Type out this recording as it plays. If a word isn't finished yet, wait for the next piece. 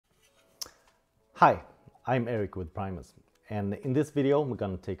Hi, I'm Eric with Primus, and in this video we're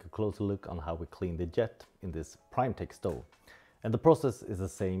going to take a closer look on how we clean the jet in this PrimeTech stove. And the process is the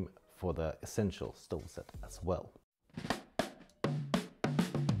same for the essential stove set as well.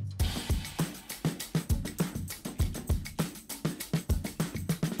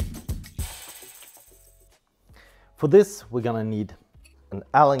 For this we're going to need an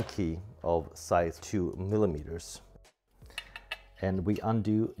Allen key of size 2 millimeters. And we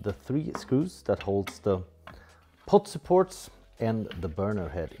undo the 3 screws that holds the pot supports and the burner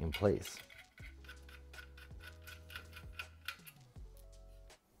head in place.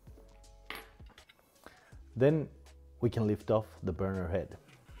 Then we can lift off the burner head.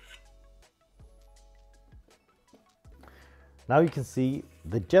 Now you can see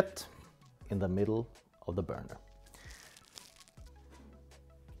the jet in the middle of the burner.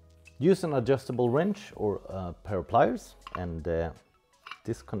 Use an adjustable wrench or a pair of pliers and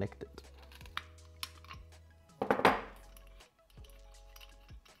disconnect it.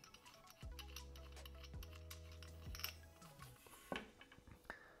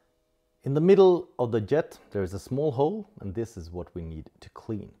 In the middle of the jet there is a small hole, and this is what we need to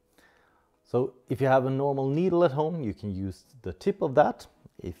clean. So if you have a normal needle at home, you can use the tip of that.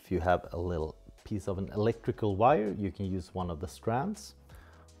 If you have a little piece of an electrical wire, you can use one of the strands.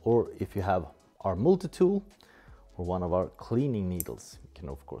 Or if you have our multi-tool or one of our cleaning needles, you can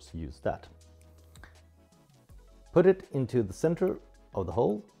of course use that. Put it into the center of the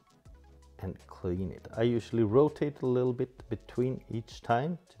hole and clean it. I usually rotate a little bit between each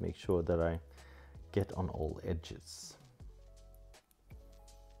time to make sure that I get on all edges.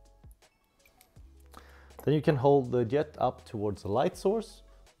 Then you can hold the jet up towards the light source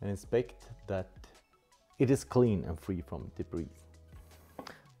and inspect that it is clean and free from debris.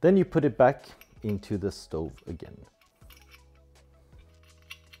 Then you put it back into the stove again.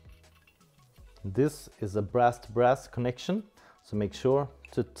 This is a brass-to-brass connection, so make sure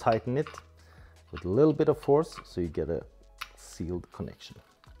to tighten it with a little bit of force so you get a sealed connection.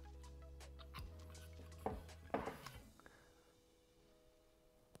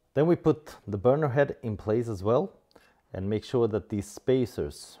 Then we put the burner head in place as well, and make sure that these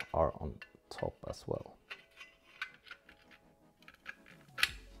spacers are on top as well.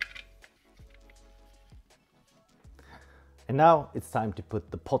 And now it's time to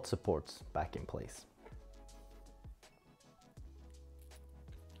put the pot supports back in place.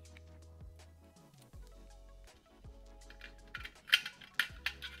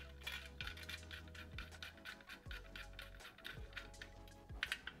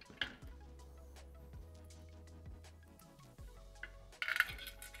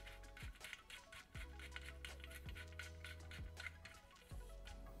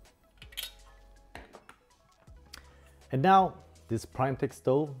 And now this PrimeTech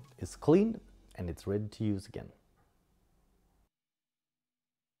stove is cleaned and it's ready to use again.